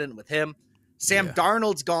confident with him. Sam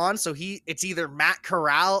Darnold's gone, so it's either Matt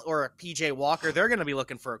Corral or a PJ Walker. They're going to be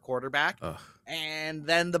looking for a quarterback. And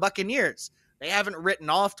then the Buccaneers. They haven't written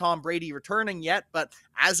off Tom Brady returning yet, but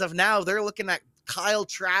as of now, they're looking at Kyle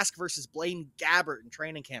Trask versus Blaine Gabbert in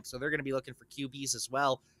training camp. So they're going to be looking for QBs as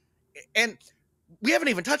well. And we haven't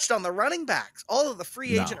even touched on the running backs, all of the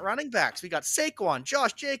free agent running backs. We got Saquon,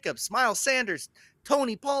 Josh Jacobs, Miles Sanders,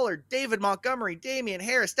 Tony Pollard, David Montgomery, Damian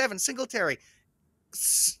Harris, Devin Singletary.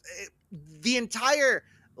 The entire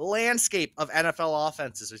landscape of NFL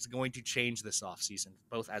offenses is going to change this offseason,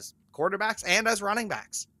 both as quarterbacks and as running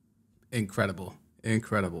backs. Incredible.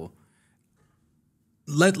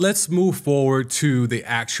 Let's move forward to the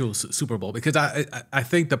actual Super Bowl, because I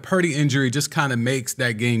think the Purdy injury just kind of makes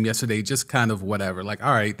that game yesterday just kind of whatever. Like,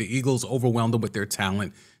 all right, the Eagles overwhelmed them with their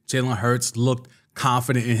talent. Jalen Hurts looked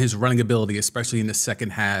confident in his running ability, especially in the second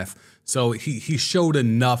half. So he showed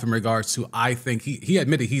enough in regards to, I think, he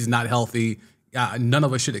admitted he's not healthy. None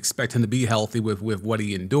of us should expect him to be healthy with what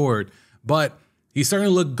he endured. But he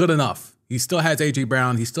certainly looked good enough. He still has A.J.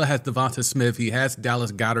 Brown. He still has Devonta Smith. He has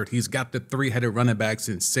Dallas Goedert. He's got the 3-headed running backs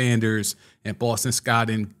in Sanders and Boston Scott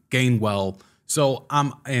and Gainwell. So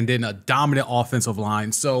and then a dominant offensive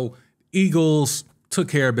line. So Eagles took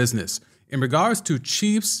care of business. In regards to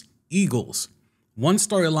Chiefs, Eagles, one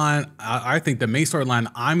storyline, I think the main storyline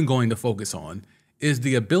I'm going to focus on is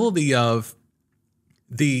the ability of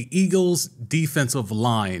the Eagles' defensive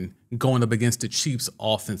line going up against the Chiefs'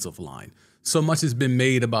 offensive line. So much has been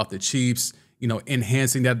made about the Chiefs,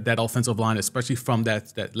 enhancing that offensive line, especially from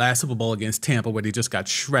that last Super Bowl against Tampa where they just got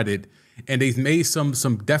shredded. And they've made some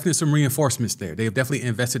reinforcements there. They've definitely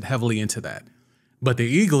invested heavily into that. But the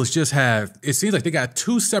Eagles just have, it seems like they got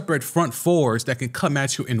two separate front fours that can come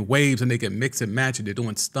at you in waves and they can mix and match, and they're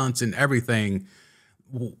doing stunts and everything.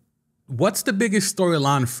 What's the biggest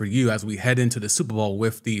storyline for you as we head into the Super Bowl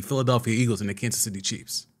with the Philadelphia Eagles and the Kansas City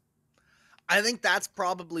Chiefs? I think that's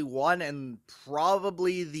probably one, and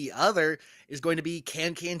probably the other is going to be,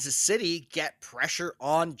 can Kansas City get pressure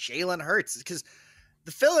on Jalen Hurts? Because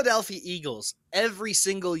the Philadelphia Eagles, every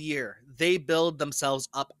single year, they build themselves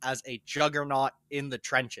up as a juggernaut in the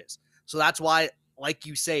trenches. So that's why, like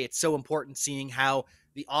you say, it's so important seeing how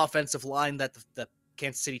the offensive line that the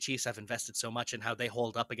Kansas City Chiefs have invested so much in, how they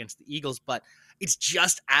hold up against the Eagles. But it's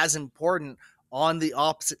just as important on the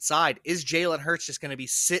opposite side. Is Jalen Hurts just going to be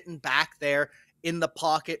sitting back there in the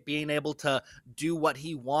pocket, being able to do what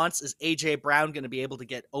he wants? Is A.J. Brown going to be able to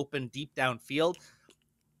get open deep downfield?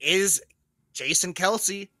 Is Jason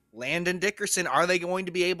Kelce, Landon Dickerson, are they going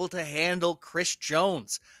to be able to handle Chris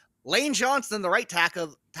Jones? Lane Johnson, the right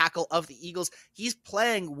tackle of the Eagles, he's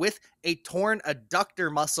playing with a torn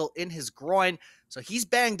adductor muscle in his groin. So he's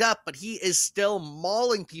banged up, but he is still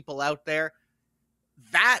mauling people out there.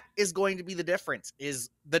 That is going to be the difference, is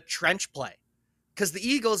the trench play. Because the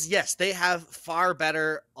Eagles, yes, they have far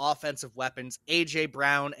better offensive weapons. A.J.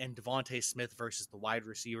 Brown and Devontae Smith versus the wide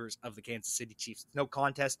receivers of the Kansas City Chiefs. No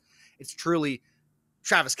contest. It's truly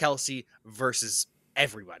Travis Kelce versus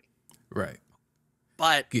everybody. Right.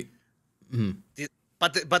 But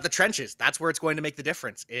but the trenches, that's where it's going to make the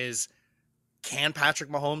difference, is can Patrick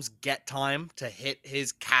Mahomes get time to hit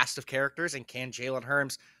his cast of characters, and can Jalen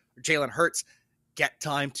Hurts get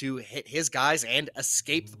time to hit his guys and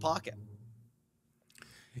escape the pocket?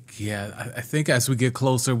 Yeah, I think as we get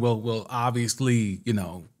closer, we'll obviously,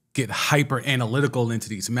 get hyper analytical into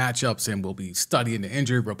these matchups, and we'll be studying the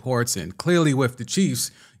injury reports. And clearly with the Chiefs,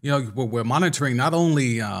 we're monitoring not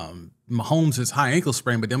only Mahomes' high ankle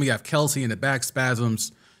sprain, but then we have Kelce in the back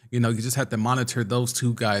spasms. You just have to monitor those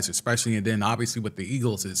two guys, especially. And then obviously with the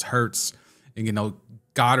Eagles, it's Hurts, and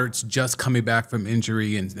Goddard's just coming back from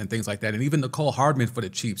injury and things like that. And even Nicole Hardman for the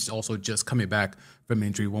Chiefs also just coming back from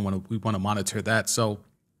injury. We want to monitor that. So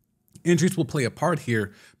injuries will play a part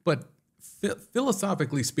here, but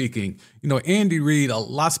philosophically speaking, Andy Reid, a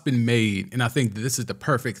lot's been made, and I think this is the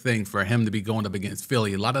perfect thing for him to be going up against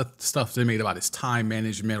Philly. A lot of stuff's been made about his time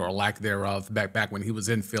management or lack thereof back when he was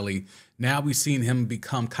in Philly. Now we've seen him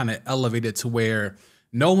become kind of elevated to where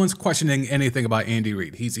no one's questioning anything about Andy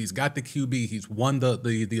Reid. He's got the QB, he's won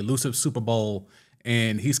the elusive Super Bowl,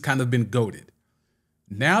 and he's kind of been goated.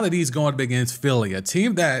 Now that he's going up against Philly, a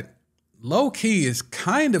team that low-key is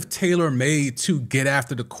kind of tailor-made to get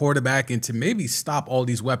after the quarterback and to maybe stop all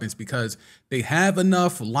these weapons, because they have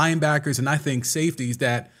enough linebackers and I think safeties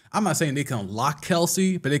that I'm not saying they can lock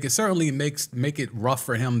Kelce, but they can certainly make it rough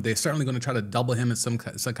for him. They're certainly going to try to double him in some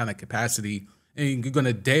kind of capacity, and you're going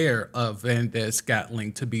to dare a Van Der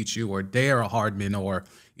Scatling to beat you, or dare a Hardman, or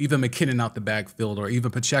even McKinnon out the backfield, or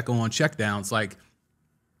even Pacheco on checkdowns. Like,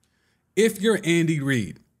 if you're Andy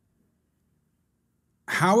Reid,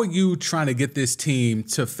 how are you trying to get this team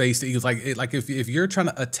to face the Eagles? Like if you're trying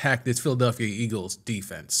to attack this Philadelphia Eagles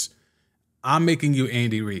defense, I'm making you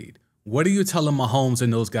Andy Reid. What are you telling Mahomes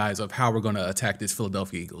and those guys of how we're going to attack this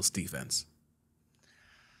Philadelphia Eagles defense?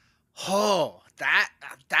 Oh,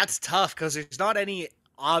 that's tough, because there's not any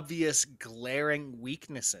obvious glaring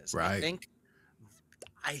weaknesses. Right.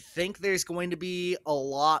 I think there's going to be a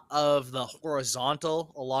lot of the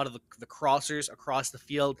horizontal, a lot of the crossers across the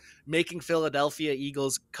field, making Philadelphia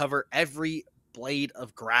Eagles cover every blade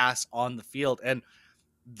of grass on the field. And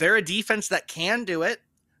they're a defense that can do it.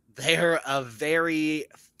 They're a very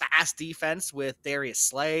fast defense with Darius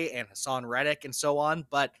Slay and Hassan Reddick and so on.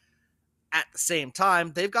 But at the same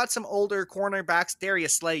time, they've got some older cornerbacks.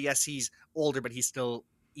 Darius Slay, yes, he's older, but he's still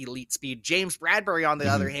elite speed. James Bradbury, on the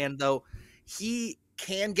other hand, though, he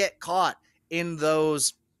can get caught in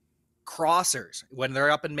those crossers when they're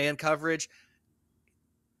up in man coverage,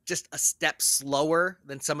 just a step slower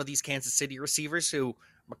than some of these Kansas City receivers who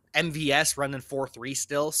MVS running 4.3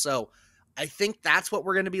 still. So I think that's what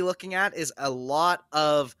we're going to be looking at, is a lot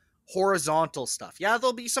of horizontal stuff. Yeah,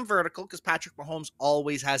 there'll be some vertical, because Patrick Mahomes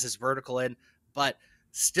always has his vertical in, but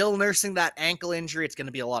still nursing that ankle injury. It's going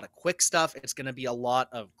to be a lot of quick stuff. It's going to be a lot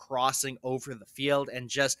of crossing over the field and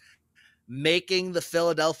just making the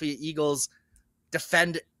Philadelphia Eagles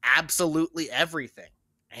defend absolutely everything.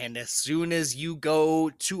 And as soon as you go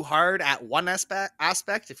too hard at one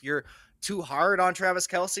aspect, if you're too hard on Travis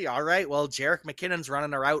Kelce, all right, well, Jerick McKinnon's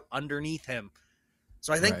running a route underneath him.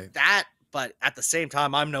 So I think Right. that, but at the same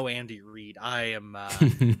time, I'm no Andy Reid. I am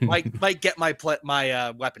might get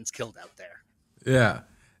my weapons killed out there. Yeah.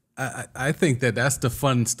 I think that's the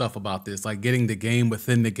fun stuff about this, like getting the game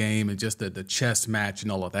within the game and just the chess match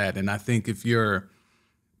and all of that. And I think if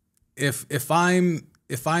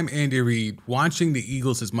I'm Andy Reid watching the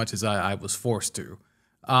Eagles as much as I was forced to,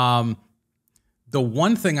 the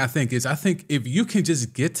one thing I think if you can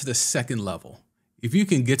just get to the second level, if you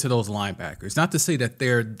can get to those linebackers, not to say that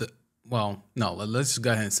let's just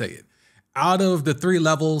go ahead and say it. Out of the three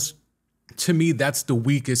levels, to me, that's the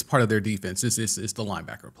weakest part of their defense. Is the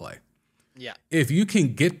linebacker play. Yeah. If you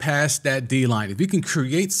can get past that D line, if you can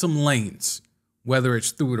create some lanes, whether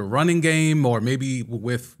it's through the running game or maybe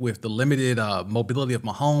with the limited mobility of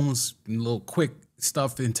Mahomes, little quick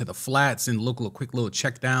stuff into the flats and quick little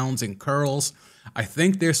check downs and curls, I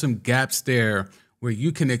think there's some gaps there where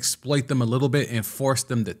you can exploit them a little bit and force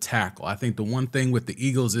them to tackle. I think the one thing with the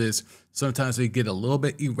Eagles is sometimes they get a little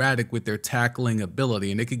bit erratic with their tackling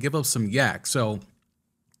ability and they could give up some yak. So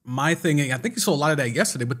my thing, I think you saw a lot of that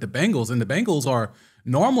yesterday with the Bengals, and the Bengals are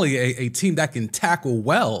normally a team that can tackle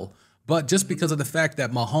well, but just because of the fact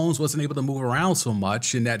that Mahomes wasn't able to move around so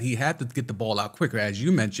much and that he had to get the ball out quicker, as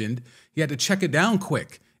you mentioned, he had to check it down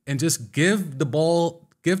quick and just give the ball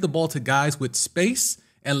to guys with space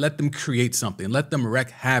and let them create something, let them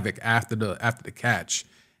wreak havoc after the catch.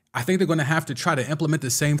 I think they're going to have to try to implement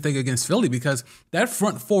the same thing against Philly because that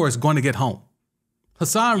front four is going to get home.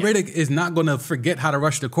 Hassan Reddick is not going to forget how to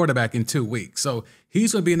rush the quarterback in 2 weeks. So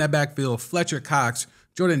he's going to be in that backfield. Fletcher Cox,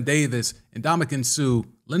 Jordan Davis, and Ndamukong Suh,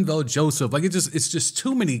 Linval Joseph. Like it's just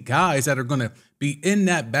too many guys that are going to be in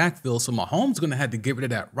that backfield. So Mahomes is going to have to get rid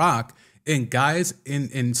of that rock, and guys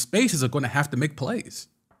in spaces are going to have to make plays.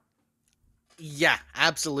 Yeah,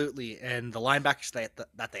 absolutely. And the linebackers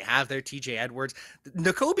that they have there, TJ Edwards,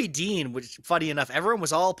 Nakobe Dean, which funny enough, everyone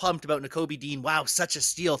was all pumped about Nakobe Dean. Wow, such a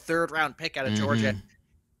steal, 3rd round pick out of Georgia.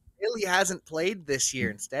 Really hasn't played this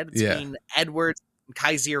year. Instead, it's been Edwards and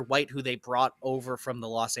Kaiser White, who they brought over from the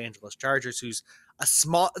Los Angeles Chargers, who's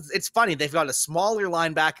it's funny, they've got a smaller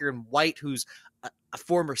linebacker in White, who's a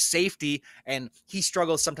former safety, and he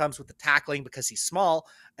struggles sometimes with the tackling because he's small.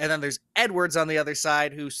 And then there's Edwards on the other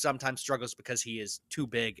side, who sometimes struggles because he is too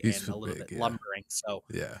big and a little bit lumbering. So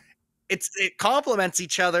it complements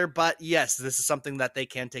each other. But yes, this is something that they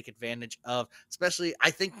can take advantage of. Especially, I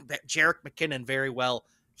think that Jerick McKinnon very well.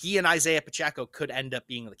 He and Isaiah Pacheco could end up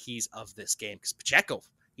being the keys of this game because Pacheco,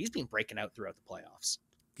 he's been breaking out throughout the playoffs.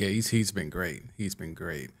 Yeah, he's been great. He's been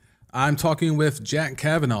great. I'm talking with Jack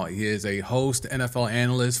Cavanagh. He is a host, NFL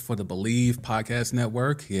analyst for the Believe Podcast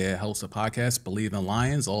Network. He hosts a podcast, Believe in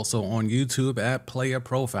Lions, also on YouTube at Player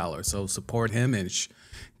Profiler. So support him and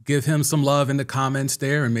give him some love in the comments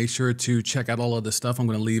there, and make sure to check out all of the stuff I'm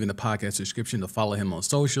going to leave in the podcast description to follow him on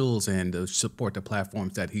socials and to support the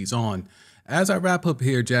platforms that he's on. As I wrap up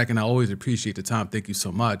here, Jack, and I always appreciate the time. Thank you so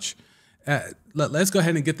much. Let's go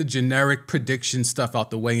ahead and get the generic prediction stuff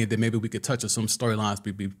out the way, and then maybe we could touch on some storylines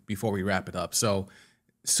before we wrap it up. So,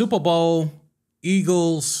 Super Bowl,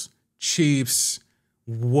 Eagles, Chiefs,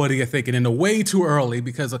 what are you thinking? In a way too early,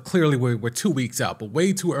 because clearly we're 2 weeks out, but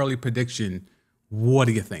way too early prediction, what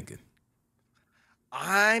are you thinking?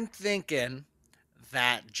 I'm thinking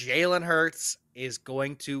that Jalen Hurts is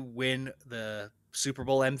going to win the Super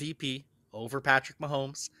Bowl MVP over Patrick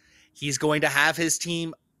Mahomes. He's going to have his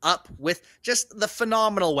team up with just the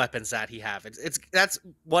phenomenal weapons that he has. That's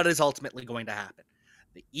what is ultimately going to happen.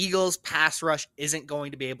 The Eagles pass rush isn't going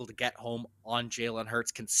to be able to get home on Jalen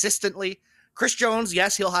Hurts consistently. Chris Jones,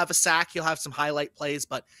 yes, he'll have a sack. He'll have some highlight plays,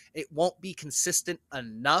 but it won't be consistent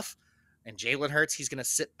enough. And Jalen Hurts, he's going to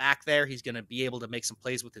sit back there. He's going to be able to make some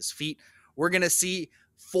plays with his feet. We're going to see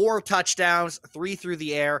 4 touchdowns, 3 through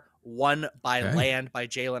the air, 1 by land by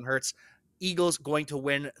Jalen Hurts. Eagles going to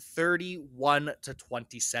win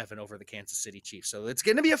 31-27 over the Kansas City Chiefs. So it's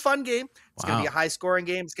going to be a fun game. It's going to be a high-scoring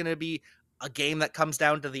game. It's going to be a game that comes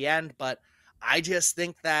down to the end. But I just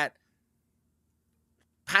think that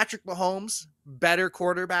Patrick Mahomes, better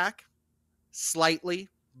quarterback, slightly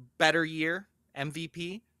better year,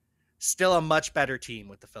 MVP, still a much better team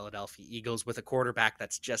with the Philadelphia Eagles with a quarterback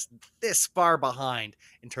that's just this far behind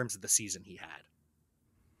in terms of the season he had.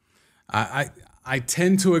 I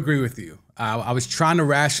tend to agree with you. I was trying to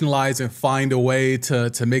rationalize and find a way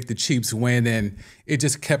to make the Chiefs win, and it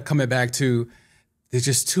just kept coming back to there's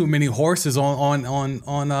just too many horses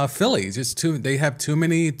on Philly. They have too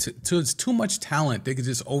much talent. They could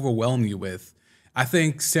just overwhelm you with. I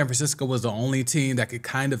think San Francisco was the only team that could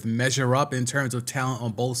kind of measure up in terms of talent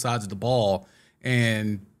on both sides of the ball.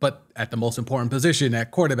 But at the most important position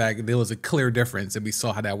at quarterback, there was a clear difference, and we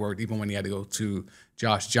saw how that worked even when he had to go to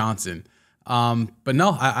Josh Johnson. But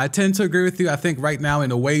no, I tend to agree with you. I think right now,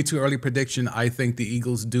 in a way too early prediction, I think the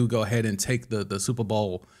Eagles do go ahead and take the Super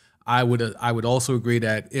Bowl. I would also agree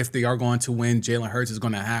that if they are going to win, Jalen Hurts is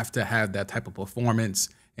going to have that type of performance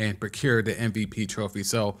and procure the MVP trophy.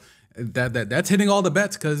 So that's hitting all the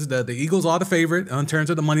bets because the Eagles are the favorite in terms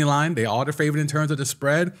of the money line. They are the favorite in terms of the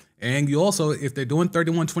spread. And you also, if they're doing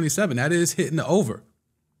 31-27, that is hitting the over.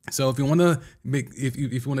 So if you want to if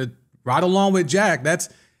you want to ride along with Jack, that's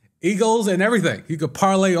Eagles and everything. You could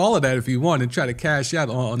parlay all of that if you want and try to cash out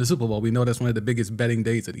on the Super Bowl. We know that's one of the biggest betting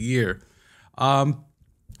days of the year.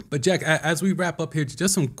 But Jack, as we wrap up here,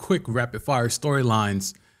 just some quick rapid fire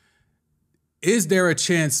storylines. Is there a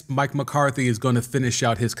chance Mike McCarthy is going to finish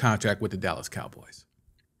out his contract with the Dallas Cowboys?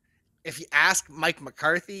 If you ask Mike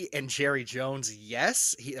McCarthy and Jerry Jones,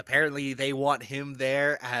 yes. Apparently they want him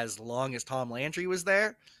there as long as Tom Landry was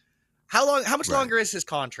there. How much longer is his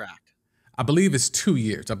contract? I believe it's 2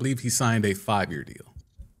 years. I believe he signed a 5-year deal.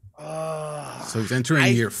 So he's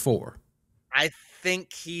entering year 4. I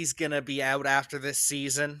think he's going to be out after this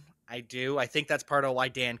season. I do. I think that's part of why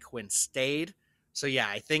Dan Quinn stayed. So, yeah,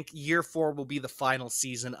 I think year 4 will be the final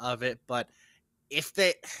season of it. But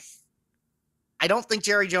I don't think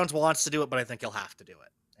Jerry Jones wants to do it, but I think he'll have to do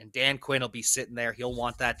it. And Dan Quinn will be sitting there. He'll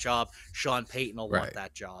want that job. Sean Payton will want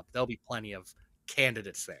that job. There'll be plenty of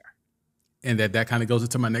candidates there. And that kind of goes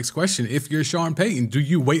into my next question. If you're Sean Payton, do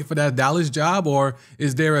you wait for that Dallas job, or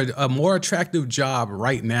is there a more attractive job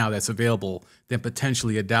right now that's available than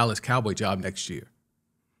potentially a Dallas Cowboy job next year?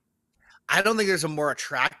 I don't think there's a more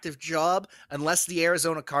attractive job unless the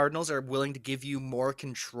Arizona Cardinals are willing to give you more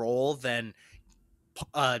control than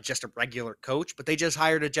just a regular coach, but they just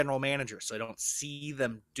hired a general manager, so I don't see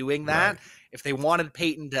them doing that. Right. If they wanted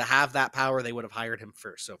Peyton to have that power, they would have hired him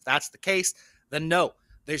first. So if that's the case, then no,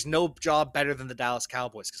 there's no job better than the Dallas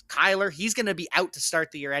Cowboys, because Kyler, he's going to be out to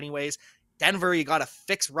start the year anyways. Denver, you got to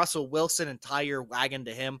fix Russell Wilson and tie your wagon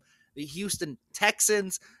to him. The Houston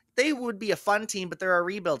Texans, they would be a fun team, but they're a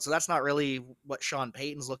rebuild, so that's not really what Sean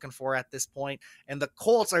Payton's looking for at this point. And the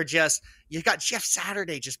Colts are just, you got Jeff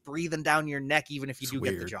Saturday just breathing down your neck, even if you do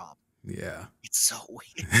get the job. Yeah. It's so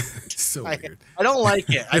weird. It's so weird. I don't like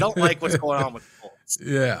it. I don't like what's going on with the Colts.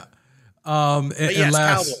 Yeah. And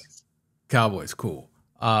last, Cowboys, cool.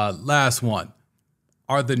 Last one.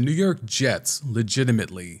 Are the New York Jets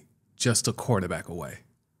legitimately just a quarterback away?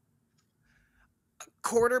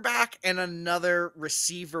 Quarterback and another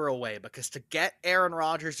receiver away, because to get Aaron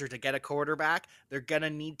Rodgers or to get a quarterback, they're going to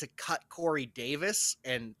need to cut Corey Davis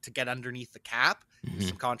and to get underneath the cap. Mm-hmm.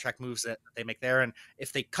 Some contract moves that they make there. And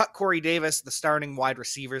if they cut Corey Davis, the starting wide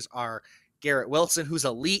receivers are Garrett Wilson, who's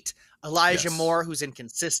elite, Elijah Moore, who's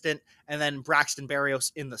inconsistent, and then Braxton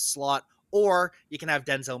Berrios in the slot. Or you can have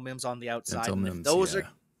Denzel Mims on the outside. If those are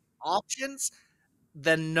options,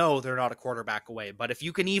 then no, they're not a quarterback away. But if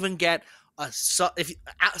you can even get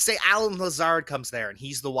say Alan Lazard comes there and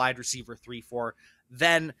he's the wide receiver 3-4,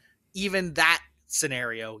 then even that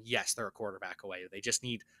scenario, yes, they're a quarterback away. They just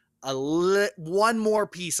need one more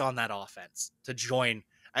piece on that offense to join.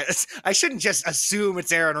 I shouldn't just assume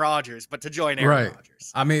it's Aaron Rodgers, but to join Aaron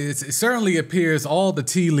Rodgers. I mean, it certainly appears all the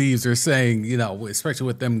tea leaves are saying, especially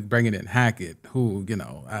with them bringing in Hackett, who,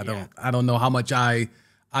 I don't know how much I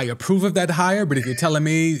approve of that hire, but if you're telling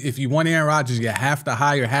me if you want Aaron Rodgers, you have to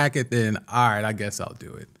hire Hackett, then all right, I guess I'll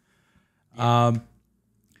do it. Yeah.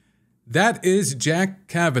 That is Jack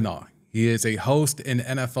Cavanagh. He is a host and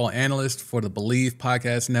NFL analyst for the Believe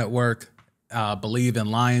Podcast Network. Believe in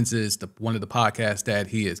Lions is one of the podcasts that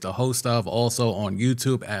he is the host of, also on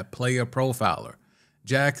YouTube at Player Profiler.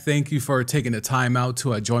 Jack, thank you for taking the time out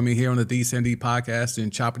to join me here on the DCND podcast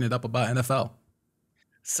and chopping it up about NFL.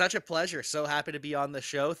 Such a pleasure. So happy to be on the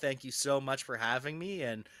show. Thank you so much for having me,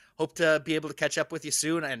 and hope to be able to catch up with you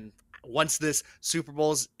soon. And once this Super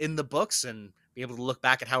Bowl's in the books, and be able to look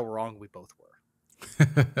back at how wrong we both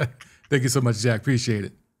were. Thank you so much, Jack. Appreciate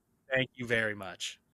it. Thank you very much.